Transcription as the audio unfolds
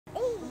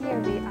Here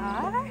we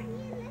are.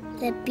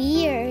 The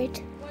beard.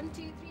 1, 2,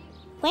 3.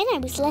 When I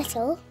was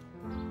little,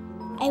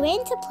 I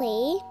went to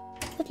play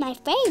with my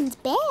friend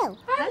Belle.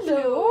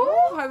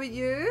 Hello. How are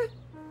you?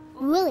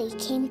 Wolly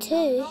came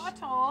too. Not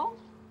at all.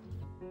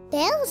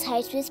 Belle's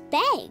house was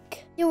big.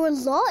 There were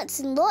lots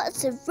and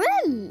lots of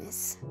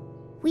rooms.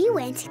 We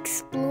went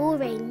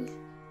exploring.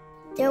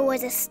 There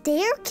was a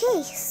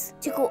staircase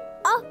to go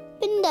up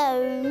and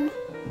down.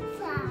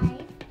 5.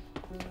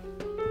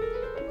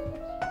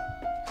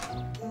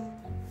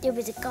 There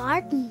was a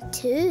garden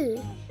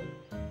too.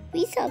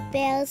 We saw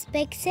Belle's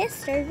big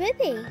sister,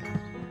 Ruby.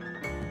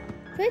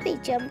 Ruby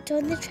jumped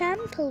on the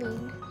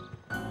trampoline.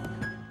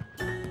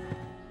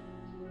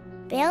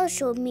 Belle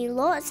showed me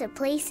lots of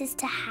places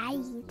to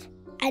hide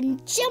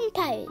and jump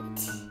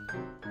out.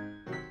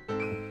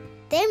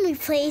 Then we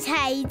played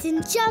hide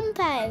and jump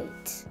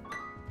out.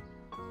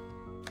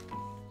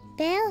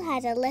 Belle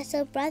had a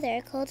little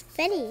brother called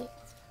Finny.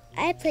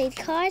 I played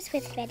cards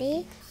with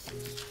Finny.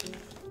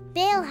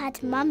 Belle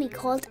had a mummy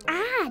called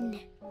Anne.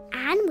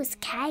 Anne was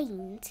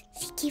kind.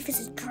 She gave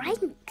us a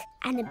drink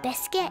and a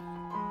biscuit.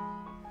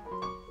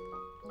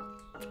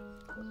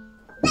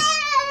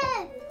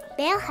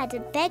 Belle had a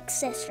big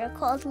sister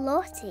called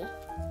Lottie.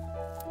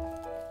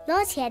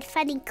 Lottie had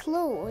funny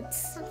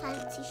clothes and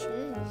fancy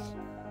shoes.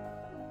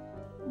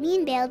 Me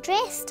and Belle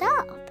dressed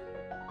up.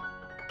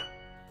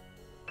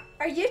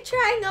 Are you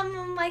trying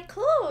on my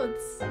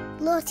clothes?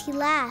 Lottie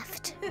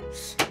laughed.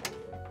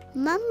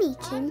 Mummy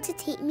came to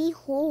take me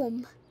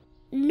home.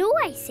 No,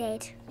 I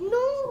said.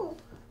 No.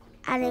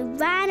 And I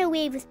ran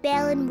away with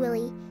Belle and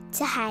Wolly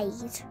to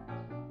hide.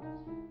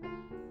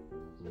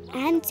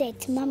 Anne said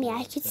to Mummy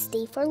I could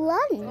stay for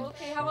lunch.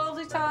 Okay, have a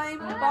lovely time.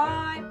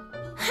 Bye.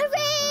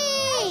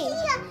 Hooray!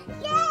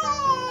 Yay!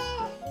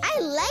 I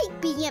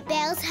like being at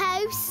Belle's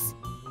house.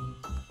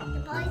 The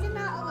boys are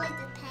not allowed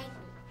to peg.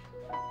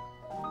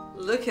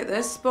 Look at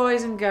this,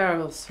 boys and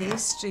girls.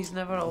 Pastry's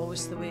never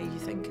always the way you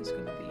think it's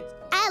going to be.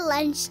 At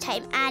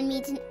lunchtime, Anne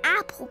made an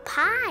apple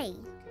pie.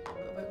 A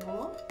little bit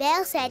more.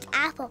 Belle said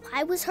apple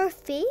pie was her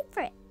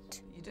favourite.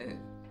 You do?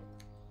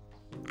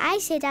 I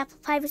said apple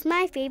pie was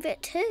my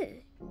favourite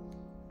too.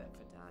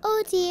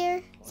 Oh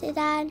dear, said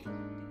Anne.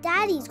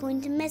 Daddy's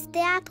going to miss the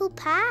apple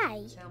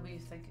pie. Tell me you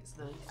think it's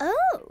nice.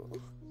 Oh,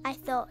 I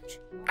thought.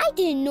 I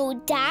didn't know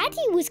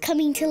Daddy was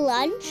coming to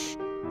lunch.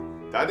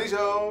 Daddy's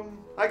home.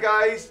 Hi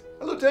guys.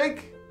 Hello,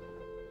 Tig.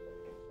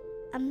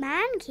 A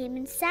man came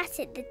and sat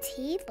at the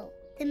table.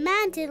 The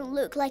man didn't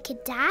look like a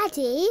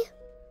daddy.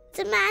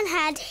 The man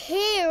had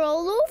hair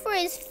all over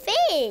his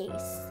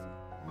face.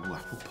 Oh,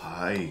 apple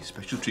pie.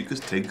 Special treat because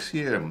Tig's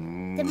here.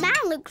 The man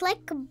looked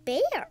like a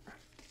bear.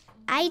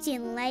 I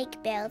didn't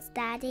like Belle's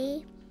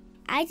daddy.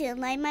 I didn't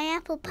like my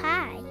apple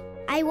pie.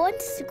 I wanted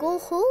to go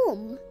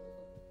home.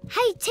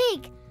 Hey,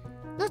 Tig,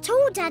 not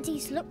all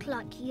daddies look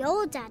like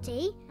your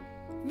daddy.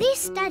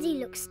 This daddy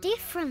looks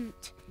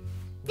different.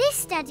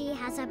 This daddy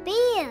has a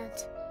beard.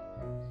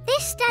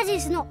 This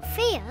daddy's not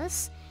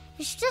fierce.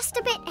 It's just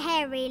a bit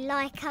hairy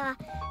like a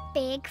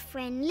big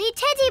friendly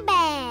teddy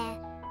bear.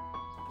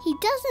 He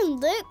doesn't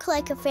look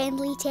like a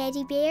friendly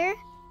teddy bear.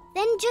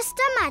 Then just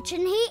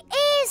imagine he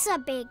is a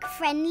big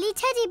friendly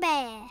teddy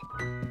bear.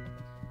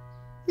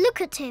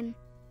 Look at him.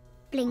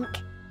 Blink.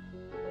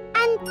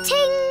 And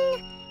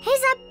ting!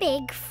 He's a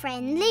big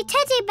friendly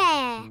teddy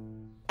bear.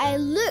 I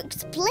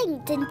looked,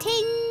 blinked and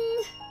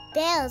ting!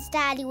 Belle's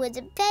daddy was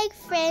a big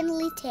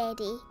friendly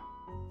teddy.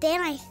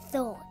 Then I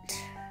thought,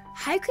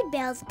 how could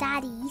Belle's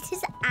daddy eat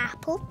his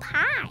apple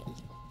pie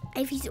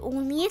if he's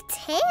only a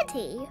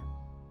teddy?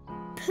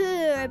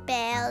 Poor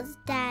Belle's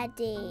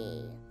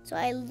daddy. So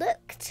I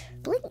looked,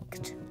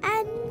 blinked,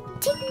 and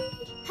ting!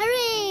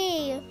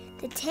 Hooray!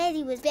 The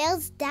teddy was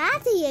Belle's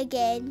daddy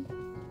again.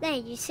 There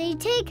you see,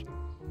 Tig.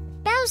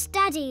 Belle's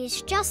daddy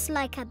is just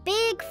like a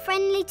big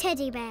friendly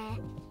teddy bear.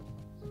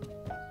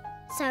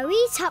 So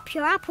eat up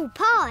your apple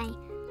pie.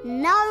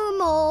 No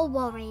more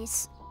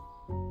worries.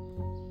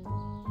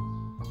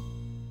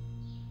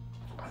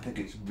 I think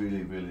it's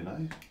really, really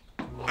nice.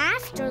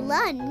 After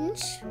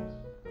lunch,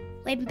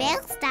 when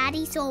Belle's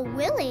daddy saw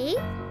Wolly,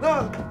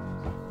 No!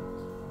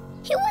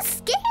 he was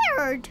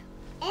scared.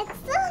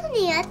 It's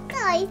only a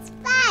toy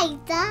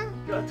spider.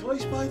 Got a toy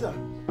spider.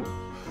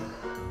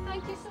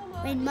 Thank you so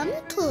much. When Mummy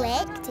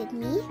collected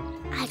me,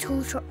 I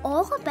told her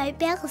all about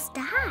Belle's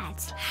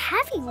dad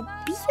having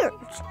a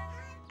beard.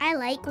 I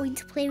like going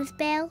to play with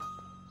Belle.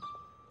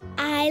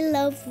 I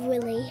love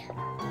Wolly.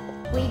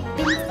 We've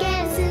been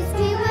together since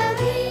we were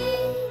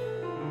wee.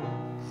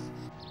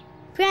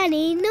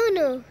 Granny,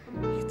 no.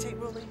 You take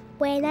Wolly.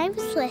 When I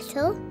was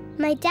little,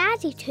 my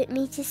daddy took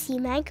me to see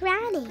my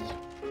granny.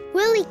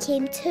 Wolly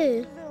came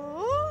too.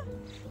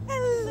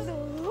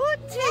 Hello,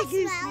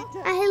 Tig.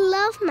 I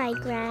love my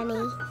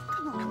granny.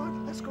 Come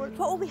on, let's go. What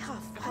will we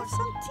have? We'll have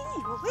some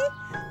tea, will we?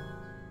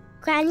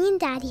 Granny and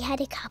Daddy had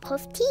a cup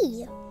of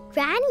tea.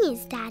 Granny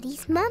is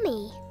Daddy's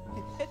mummy.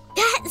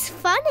 That's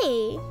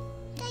funny.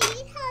 Can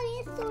you tell me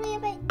a story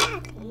about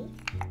Daddy?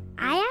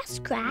 I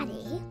asked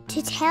Granny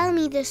to tell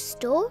me the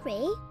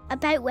story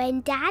about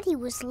when Daddy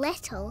was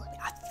little.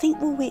 I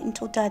think we'll wait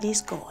until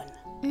Daddy's gone.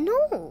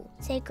 No,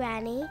 said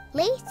Granny,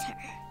 later.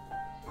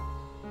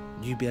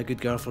 You be a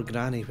good girl for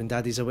Granny when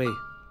Daddy's away.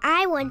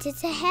 I wanted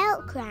to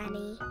help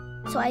Granny,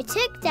 so I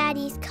took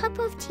Daddy's cup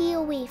of tea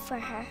away for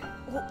her.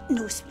 Oh,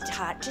 no,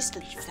 sweetheart, just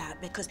leave that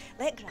because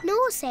let Granny...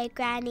 No, said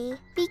Granny,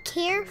 be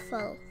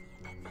careful.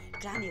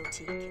 Granny will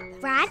take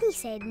it. Granny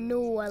said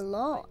no a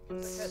lot.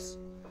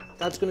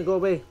 Dad's gonna go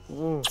away.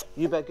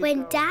 You bet.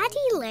 When Daddy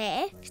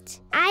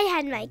left, I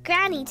had my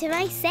Granny to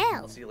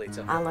myself. See you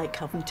later. I like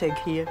having Tig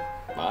here.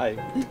 Bye.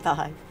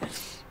 Bye.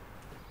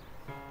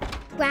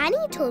 Granny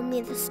told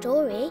me the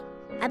story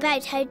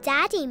about how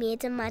Daddy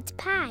made a mud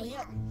pie.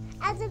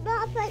 And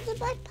about the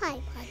mud pie.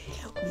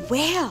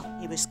 Well,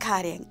 he was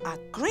carrying a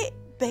great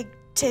big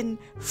tin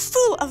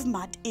full of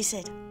mud. He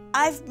said,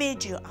 I've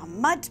made you a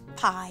mud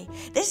pie.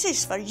 This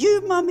is for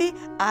you, Mummy,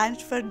 and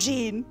for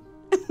Jane.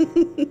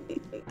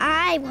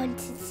 I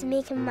wanted to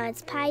make a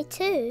mud pie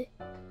too.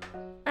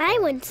 I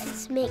wanted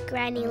to make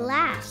Granny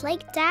laugh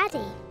like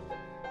Daddy.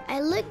 I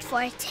looked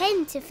for a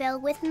tin to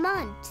fill with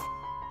mud.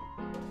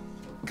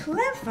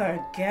 Clever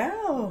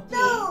girl.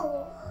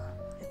 No!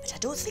 But I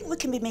don't think we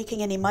can be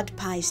making any mud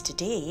pies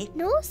today.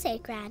 No,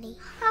 said Granny.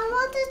 I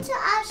wanted to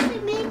actually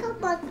make a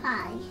mud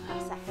pie.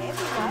 It's a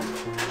heavy one.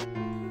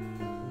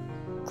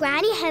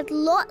 Granny had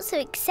lots of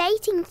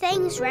exciting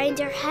things round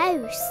her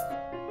house.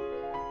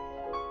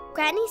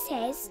 Granny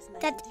says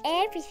that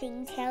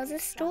everything tells a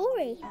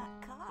story.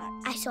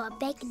 I saw a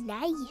big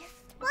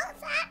knife. What's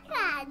that,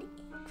 Granny?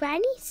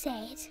 Granny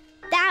said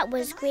that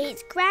was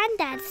Great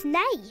Granddad's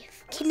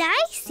knife. Can I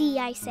see?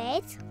 I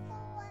said.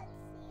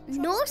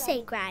 No,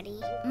 said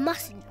Granny.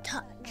 Mustn't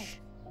touch.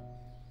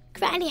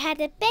 Granny had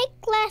a big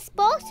glass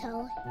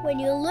bottle. When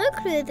you look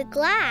through the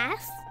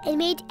glass, it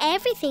made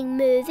everything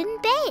move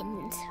and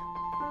bend.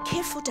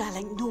 Careful,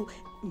 darling. No,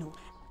 no.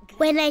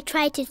 When I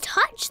tried to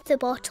touch the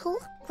bottle,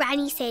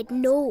 Granny said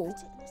no.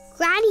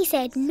 Granny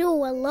said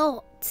no a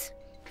lot.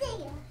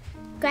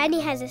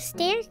 Granny has a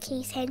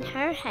staircase in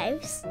her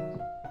house.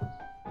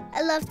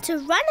 I love to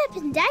run up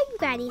and down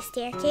Granny's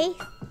staircase.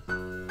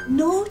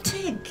 No,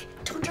 Tig.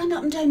 Don't run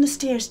up and down the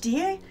stairs,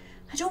 dear.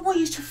 I don't want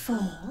you to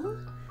fall.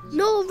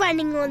 No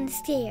running on the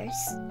stairs.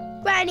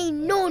 Granny,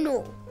 no,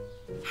 no.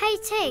 Hey,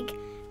 Tig,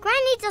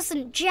 Granny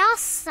doesn't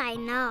just say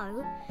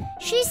no.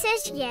 She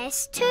says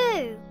yes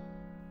too.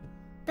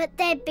 But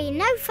there'd be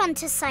no fun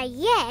to say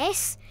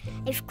yes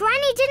if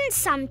Granny didn't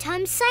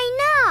sometimes say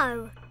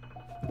no.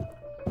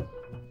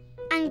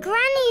 And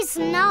Granny's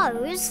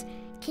no's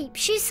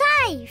keeps you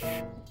safe.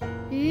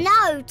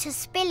 No to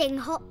spilling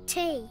hot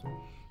tea.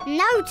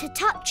 No to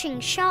touching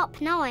sharp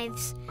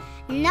knives.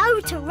 No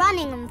to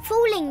running and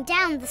falling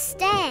down the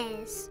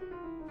stairs.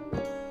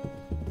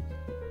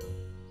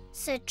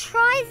 So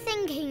try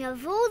thinking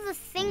of all the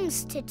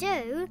things to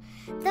do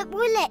that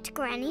will let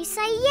Granny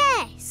say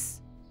yes.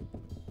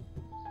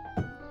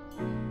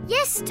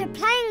 Yes to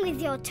playing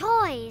with your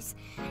toys.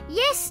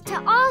 Yes to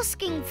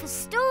asking for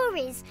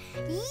stories.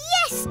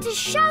 Yes to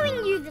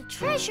showing you the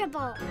treasure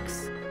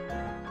box.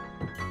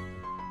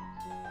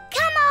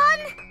 Come on!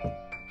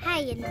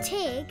 Hey and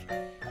Tig,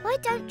 why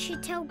don't you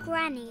tell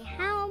Granny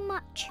how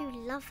much you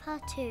love her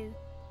too?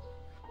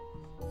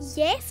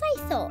 Yes, I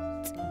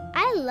thought.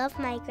 I love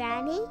my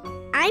Granny.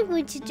 I'm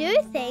going to do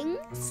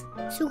things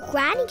so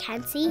Granny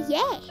can say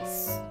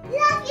yes.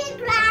 Love you,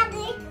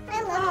 Granny.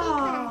 I love you,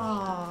 Granny.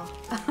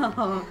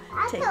 Oh,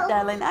 Tig,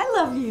 darling, I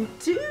love you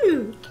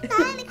too. Can I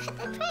look at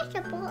the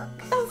treasure box?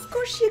 Of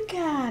course you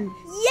can.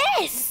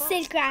 Yes,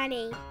 said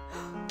Granny.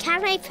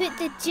 Can I put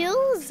the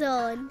jewels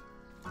on?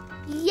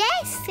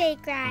 Yes,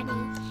 said Granny.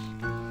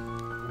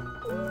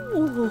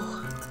 Ooh.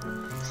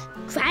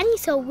 Granny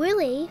saw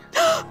Wolly.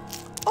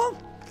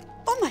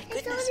 Oh my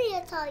goodness. It's only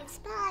a toy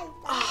spider.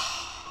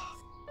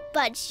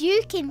 But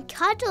you can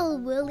cuddle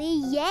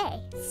Wolly,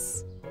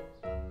 yes.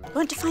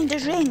 Want to find a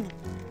ring?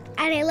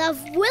 And I love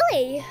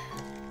Wolly.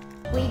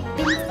 We've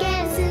been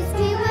together since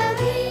we were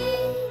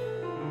wee.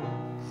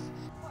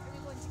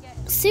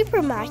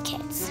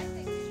 Supermarkets.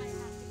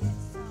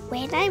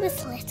 When I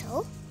was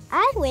little,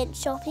 I went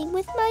shopping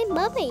with my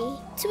mummy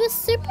to a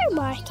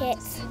supermarket.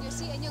 In your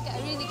seat and you'll get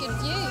a really good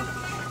view.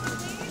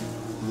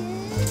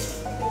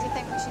 What do you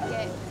think we should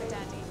get for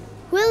Daddy?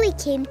 Wolly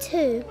came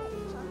too.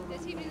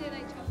 Does he really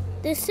like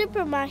chocolate? The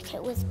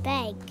supermarket was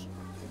big.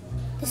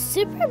 The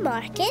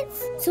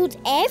supermarkets sold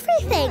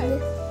everything.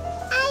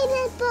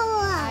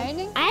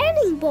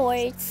 Ironing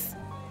boards,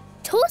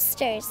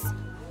 toasters,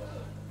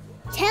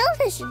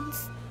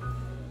 televisions,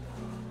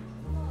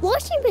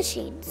 washing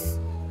machines.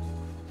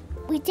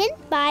 We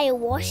didn't buy a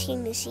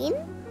washing machine.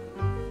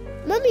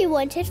 Mummy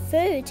wanted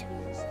food.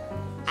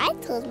 I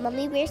told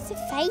Mummy where to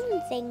find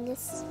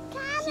things.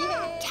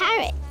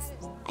 Carrots,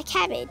 a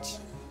cabbage,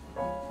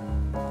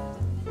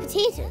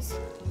 potatoes,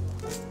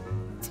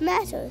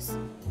 tomatoes,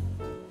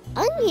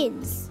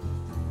 onions,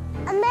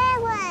 a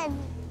melon,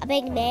 a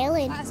big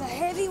melon, That's a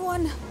heavy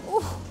one.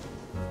 Oh.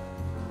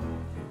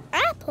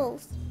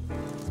 apples,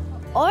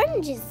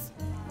 oranges,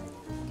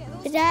 Get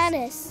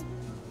Bananas.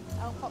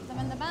 I'll pop them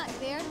in the back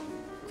there.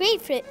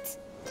 Grapefruits.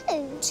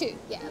 2.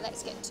 Yeah,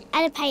 let's get 2.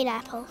 And a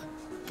pineapple.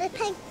 The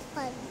pink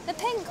one. The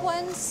pink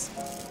ones.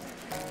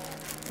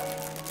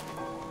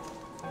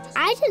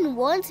 I didn't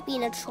want to be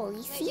in a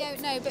trolley seat. Yeah,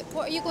 no, but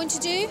what are you going to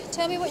do?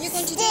 Tell me what you're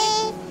going to do.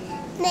 Stay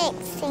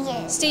next to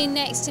you. Stay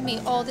next to me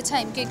all the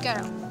time. Good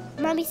girl.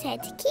 Mummy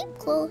said to keep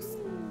close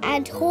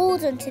and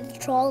hold onto the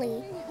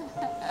trolley.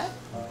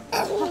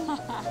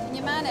 Can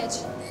you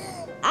manage?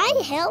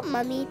 I helped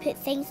Mummy put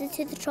things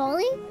into the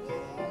trolley.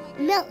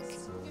 Milk.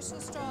 You're so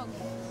strong.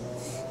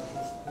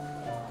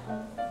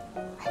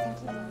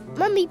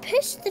 Mummy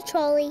pushed the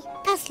trolley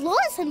past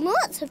lots and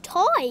lots of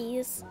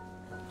toys.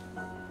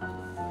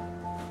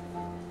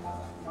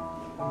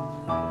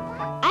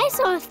 I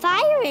saw a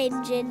fire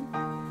engine.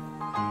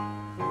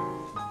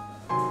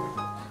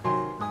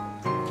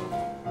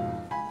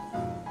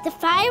 The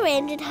fire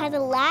engine had a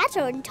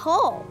ladder on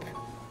top.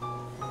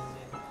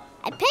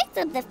 I picked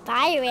up the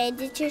fire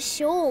engine to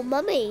show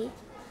Mummy.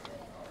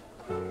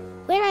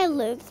 When I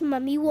looked,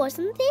 Mummy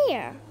wasn't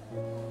there.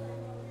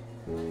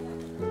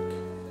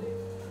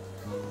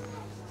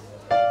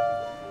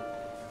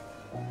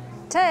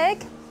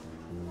 Tig.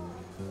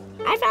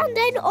 I ran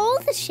down all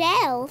the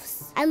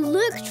shelves and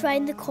looked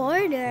round the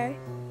corner.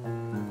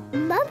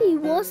 Mummy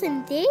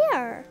wasn't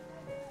there.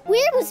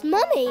 Where was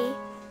Mummy?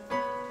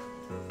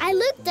 I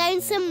looked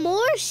down some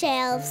more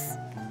shelves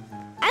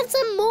and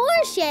some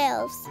more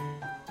shelves.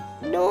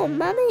 No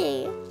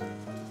Mummy.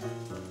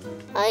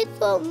 I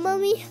thought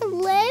Mummy had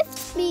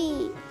left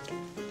me.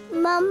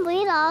 Mum,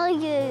 where are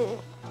you?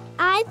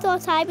 I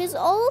thought I was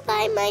all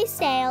by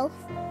myself.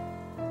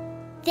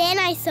 Then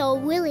I saw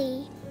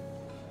Wolly.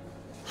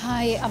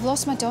 Hi, I've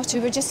lost my daughter.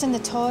 We're just in the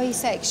toy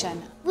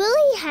section.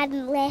 Wolly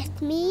hadn't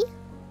left me.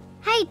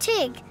 Hey,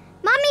 Tig,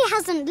 Mummy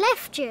hasn't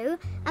left you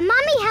and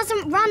Mummy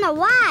hasn't run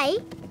away.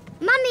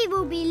 Mummy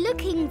will be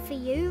looking for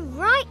you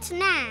right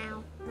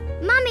now.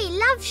 Mummy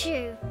loves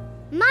you.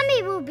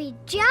 Mummy will be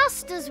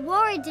just as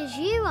worried as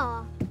you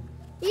are.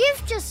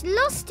 You've just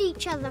lost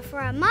each other for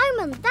a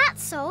moment,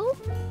 that's all.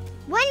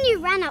 When you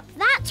ran up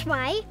that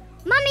way,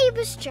 Mummy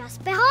was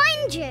just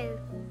behind you.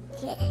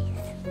 Yes.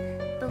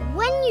 But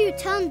when you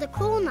turned the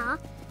corner,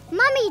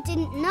 Mummy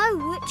didn't know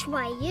which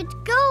way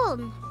you'd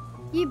gone.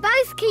 You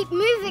both keep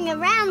moving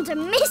around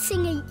and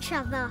missing each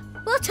other.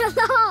 What a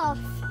laugh!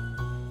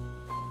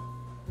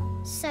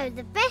 So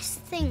the best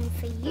thing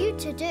for you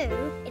to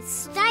do is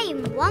stay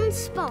in one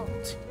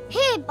spot,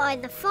 here by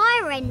the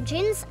fire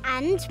engines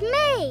and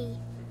me.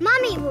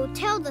 Mummy will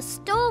tell the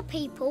store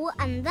people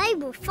and they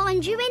will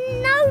find you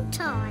in no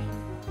time.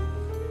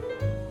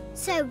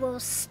 So we'll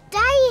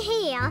stay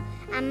here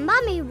and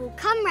Mummy will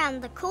come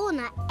round the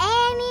corner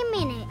any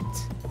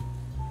minute.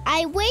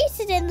 I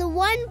waited in the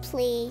one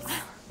place.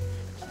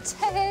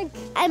 Tig.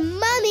 And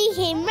Mummy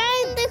came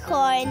round the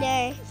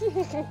corner.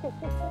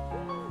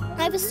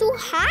 I was so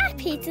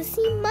happy to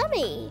see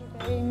Mummy.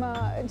 Very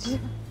much.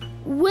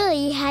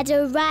 Wolly had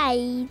a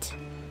ride.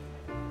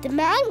 The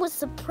man was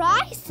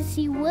surprised to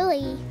see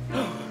Wolly.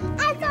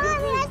 I got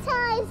a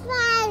toy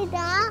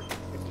spider.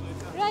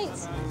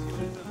 Right.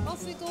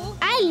 Off we go.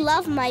 I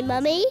love my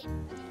Mummy.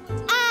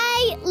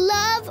 I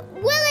love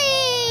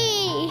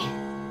Wolly.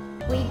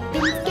 We've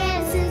been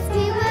scared since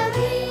we were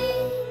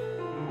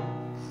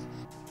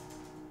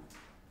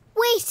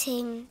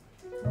waiting.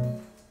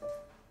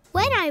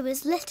 When I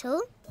was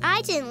little,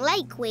 I didn't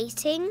like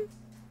waiting.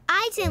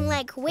 I didn't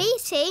like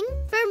waiting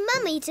for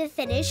Mummy to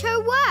finish her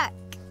work.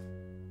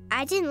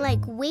 I didn't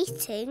like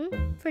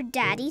waiting for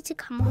Daddy to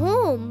come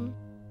home.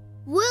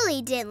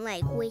 Wolly didn't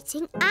like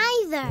waiting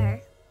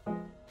either.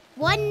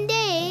 One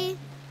day,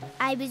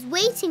 I was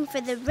waiting for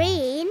the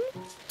rain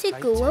to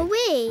go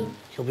away.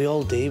 You'll be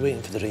all day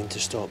waiting for the rain to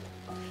stop.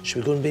 Should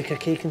we go and bake a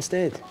cake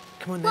instead?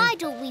 Come on then. Why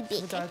don't we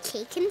bake a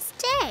cake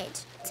instead?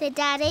 Said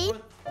Daddy.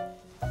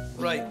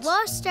 Right. We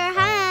washed our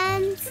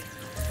hands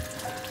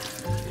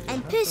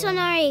and put on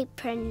our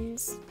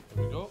aprons.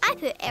 I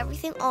put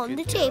everything on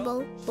the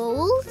table.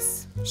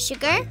 Bowls,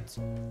 sugar,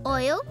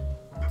 oil,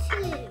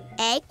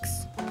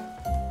 eggs,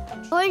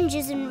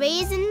 oranges and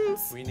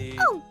raisins.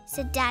 Oh,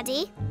 said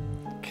Daddy.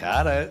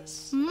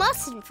 Carrots.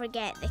 Mustn't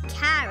forget the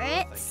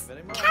carrots.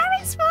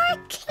 Carrots for a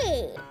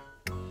cake,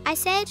 I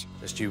said.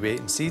 Just you wait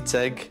and see,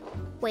 Tig.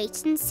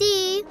 Wait and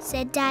see,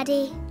 said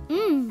Daddy.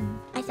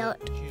 I thought,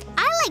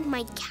 I like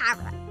my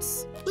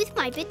carrots with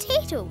my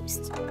potatoes.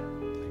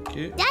 Thank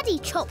you. Daddy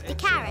chopped the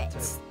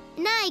carrots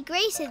and I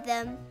grated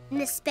them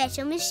in a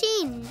special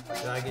machine.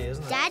 Shaggy,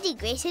 isn't it? Daddy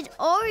grated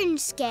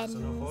orange skins.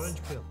 Enough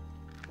orange peel.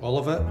 All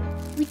of it?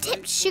 We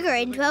tipped sugar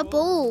into a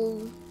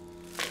bowl.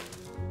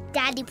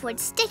 Daddy poured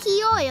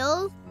sticky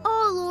oil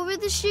all over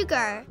the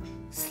sugar.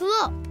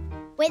 Slop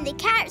went the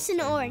carrots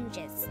and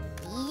oranges.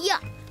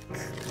 Yuck!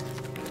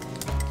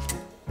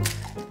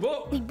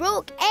 Whoa. We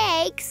broke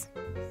eggs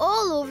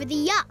all over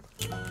the yuck.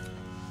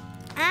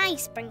 I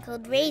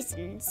sprinkled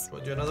raisins.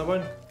 Want to do another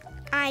one?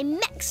 I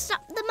mixed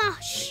up the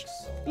mush.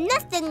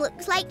 Nothing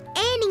looks like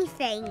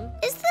anything.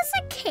 Is this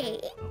a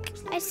cake?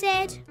 I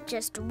said.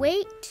 Just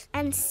wait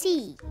and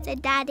see,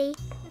 said Daddy.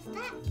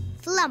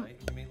 flump.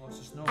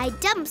 I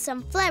dumped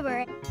some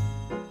flour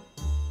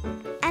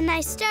and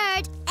I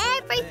stirred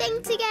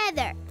everything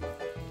together.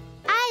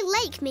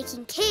 I like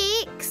making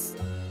cakes.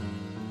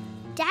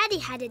 Daddy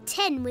had a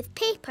tin with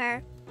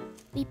paper.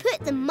 We put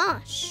the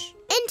mush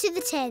into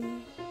the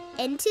tin.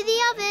 Into the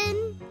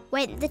oven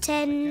went the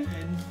tin.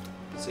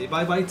 Say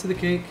bye-bye to the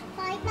cake.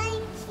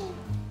 Bye-bye, Tig.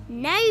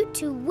 Now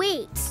to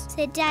wait,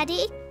 said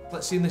Daddy.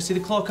 Let's see the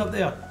clock up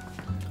there.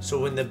 So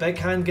when the big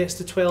hand gets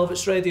to 12,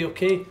 it's ready,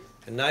 OK?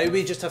 And now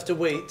we just have to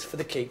wait for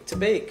the cake to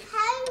bake.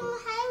 How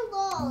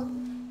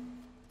long?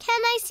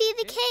 Can I see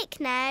the cake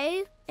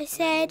now? I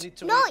said,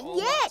 not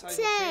yet,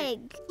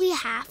 Tig. We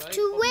have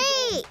to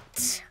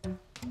wait.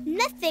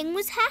 Nothing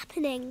was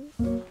happening.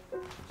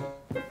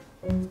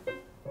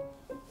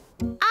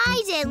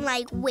 I didn't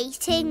like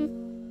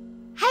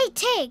waiting. Hey,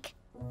 Tig,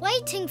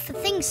 waiting for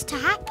things to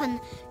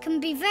happen can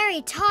be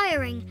very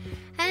tiring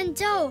and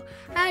dull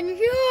and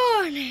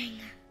yawning.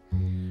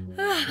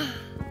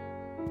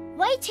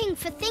 Waiting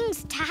for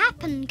things to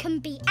happen can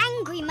be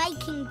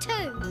angry-making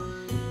too.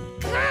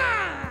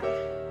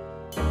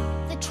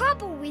 The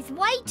trouble with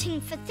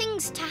waiting for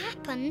things to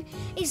happen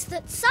is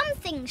that some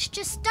things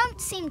just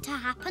don't seem to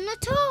happen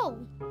at all.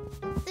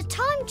 The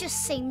time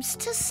just seems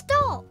to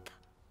stop.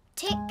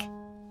 Tick,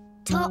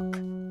 tock,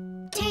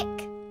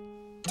 tick,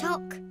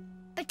 tock.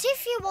 But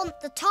if you want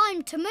the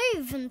time to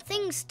move and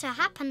things to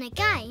happen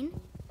again,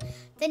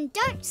 then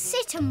don't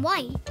sit and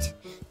wait.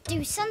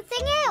 Do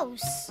something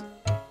else.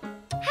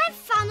 Have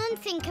fun and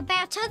think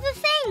about other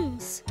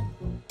things.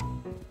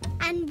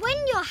 And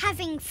when you're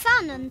having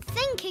fun and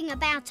thinking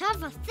about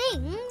other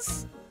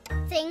things,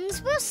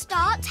 things will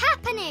start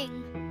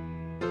happening.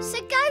 So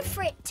go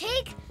for it,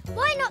 Tig.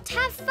 Why not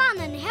have fun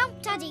and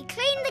help Daddy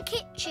clean the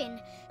kitchen?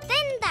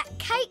 Then that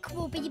cake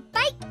will be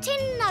baked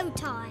in no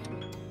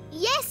time.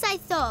 Yes, I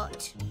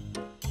thought.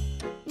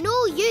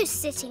 No use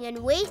sitting and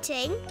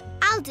waiting.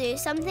 I'll do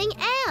something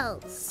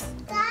else.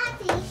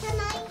 Daddy, can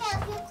I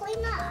help you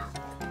clean up?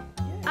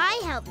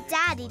 I helped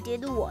Daddy do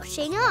the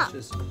washing up.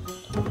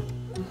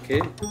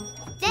 OK.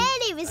 Then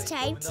it was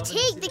time to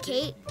take the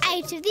cake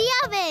out of the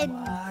oven.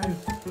 Wow.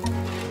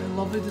 How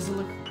lovely does it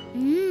look?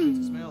 Mmm.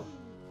 Does it smell?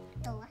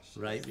 Delicious.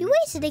 Right. We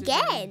waited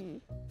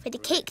again for the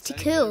cake to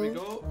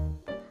cool.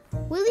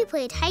 Wolly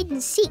played hide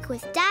and seek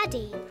with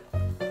Daddy.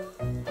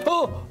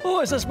 Oh,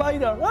 it's a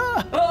spider.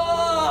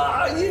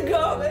 Ah, you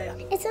got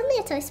me. It's only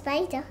a toy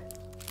spider.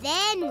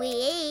 Then we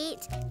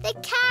ate the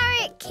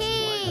carrot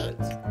cake.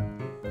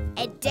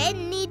 It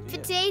didn't need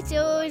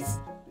potatoes.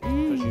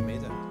 Because you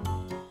made it.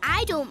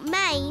 I don't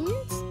mind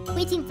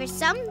waiting for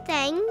some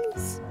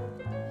things.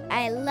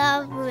 I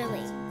love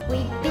Wolly.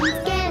 We've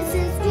been scared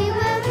since we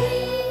were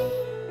wee.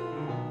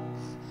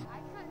 I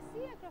can't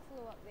see a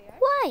gruffalo up there.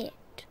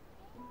 Quiet.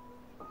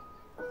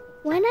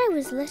 When I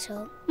was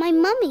little, my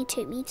mummy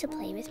took me to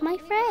play with my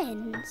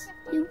friends.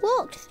 We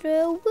walked through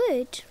a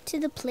wood to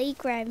the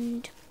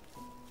playground.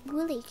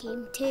 Wolly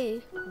came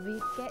too.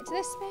 We get to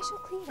this special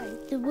clearing.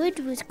 The wood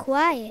was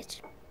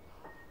quiet.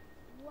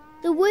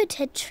 The wood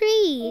had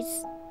trees.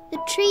 The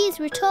trees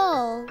were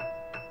tall.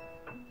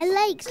 I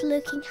liked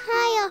looking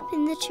high up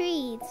in the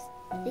trees.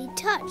 They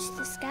touched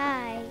the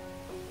sky.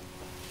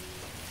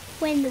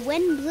 When the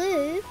wind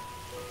blew,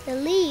 the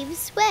leaves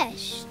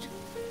swished.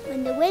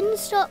 When the wind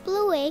stopped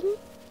blowing,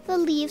 the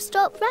leaves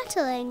stopped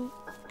rattling,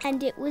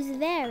 and it was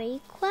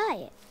very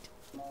quiet.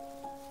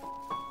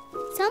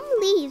 Some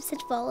leaves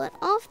had fallen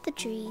off the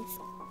trees.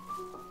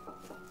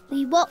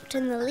 We walked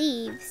on the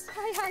leaves.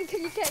 Hi, Han,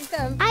 can you kick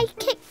them? I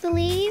kicked the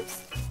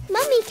leaves.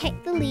 Mummy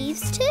kicked the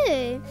leaves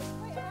too.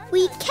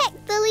 We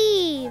kicked the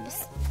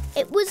leaves.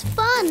 It was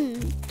fun.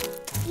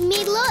 We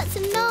made lots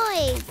of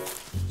noise.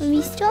 When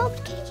we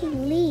stopped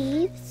kicking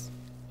leaves,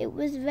 it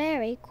was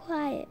very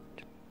quiet.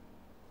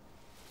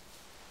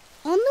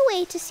 On the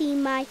way to see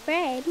my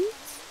friends,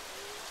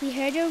 we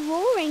heard a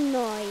roaring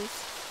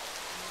noise.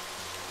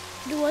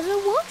 It was a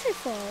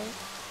waterfall.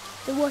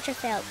 The water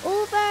fell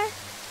over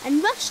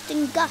and rushed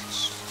and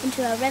gushed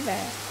into a river.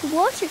 The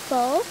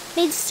waterfall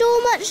made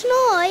so much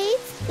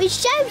noise, we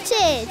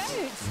shouted.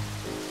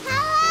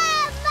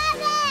 Hello,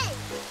 Mummy!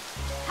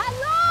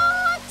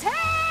 Hello,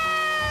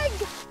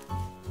 Tig!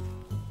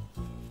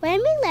 When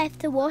we left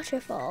the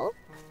waterfall,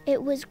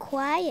 it was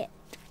quiet.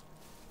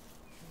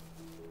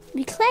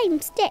 We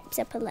climbed steps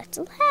up a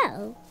little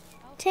hill.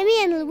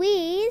 Timmy and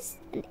Louise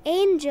and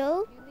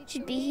Angel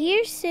should be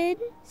here soon,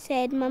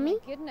 said Mummy.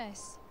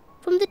 Goodness.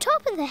 From the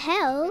top of the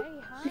hill,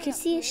 we could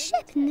see a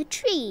ship in the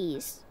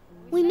trees.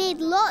 We made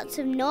lots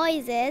of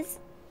noises.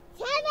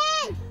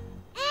 Timmy!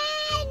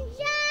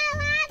 Angel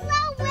and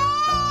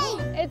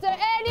Louise! Is there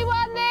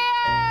anyone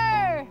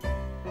there?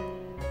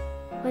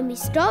 When we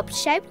stopped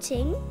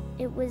shouting,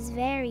 it was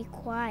very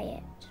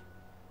quiet.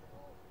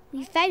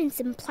 We found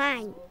some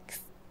planks.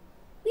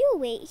 We'll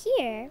wait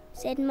here,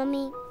 said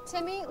Mummy.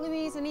 Timmy,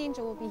 Louise and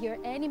Angel will be here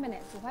any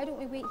minute, so why don't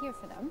we wait here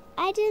for them?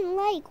 I didn't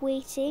like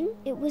waiting.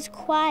 It was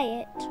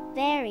quiet,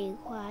 very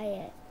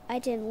quiet. I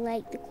didn't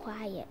like the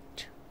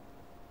quiet.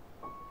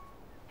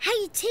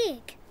 Hey,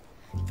 Tig,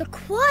 the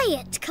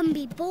quiet can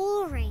be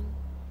boring.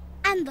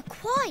 And the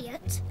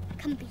quiet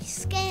can be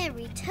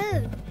scary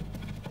too.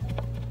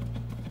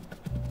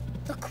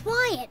 The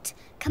quiet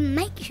can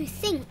make you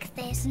think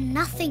there's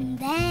nothing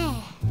there.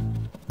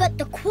 But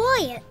the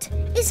quiet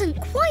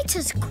isn't quite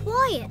as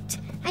quiet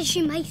as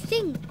you may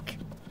think.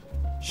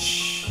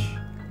 Shh!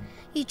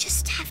 You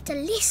just have to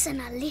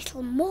listen a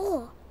little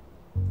more.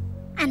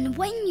 And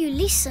when you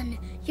listen,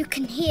 you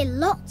can hear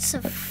lots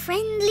of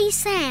friendly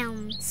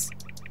sounds.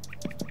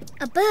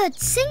 A bird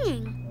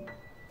singing.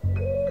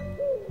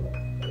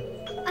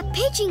 A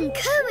pigeon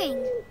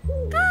cooing.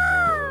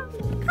 Caw,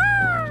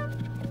 caw.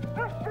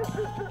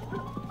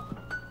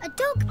 A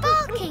dog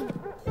barking.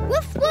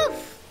 Woof,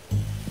 woof.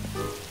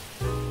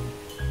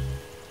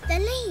 The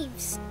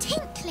leaves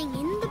tinkling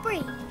in the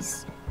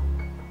breeze.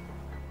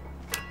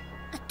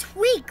 A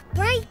twig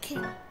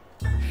breaking.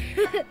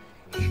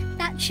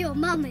 That's your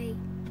mummy.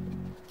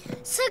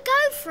 So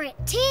go for it,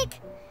 Tig.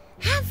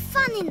 Have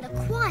fun in the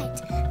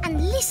quiet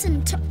and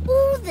listen to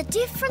all the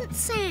different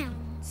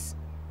sounds.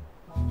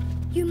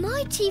 You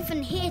might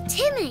even hear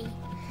Timmy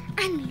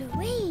and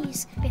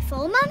Louise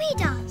before Mummy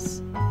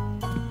does.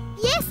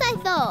 Yes, I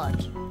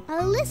thought.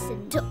 I'll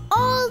listen to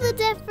all the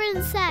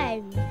different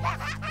sounds.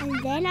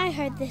 And then I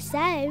heard the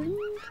sound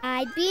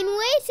I'd been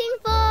waiting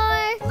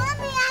for.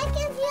 Mummy, I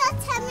can hear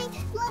Timmy,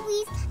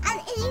 Louise and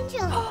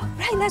Angel. Oh,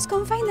 right, let's go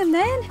and find them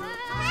then.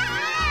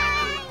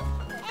 Hi!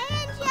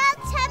 Angel,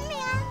 Timmy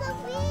and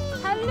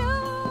Louise.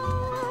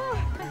 Hello!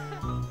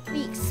 We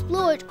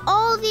explored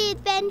all the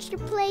adventure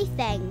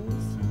playthings.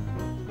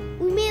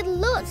 We made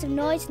lots of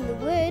noise in the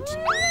wood.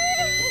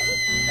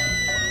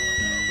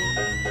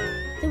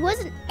 There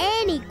wasn't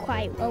any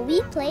quiet while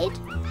we played.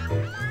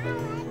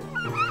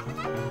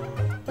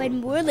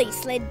 When Wolly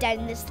slid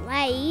down the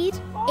slide,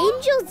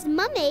 Angel's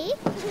mummy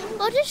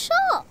got a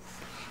shock.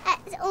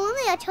 It's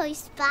only a toy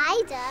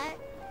spider.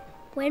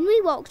 When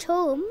we walked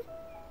home,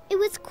 it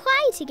was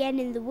quiet again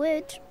in the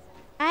wood.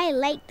 I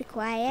like the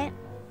quiet,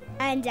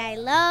 and I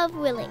love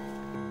Wolly.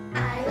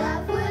 I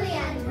love Wolly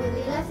and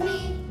Wolly loves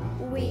me.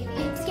 We've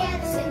been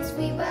together since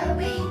we were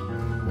wee.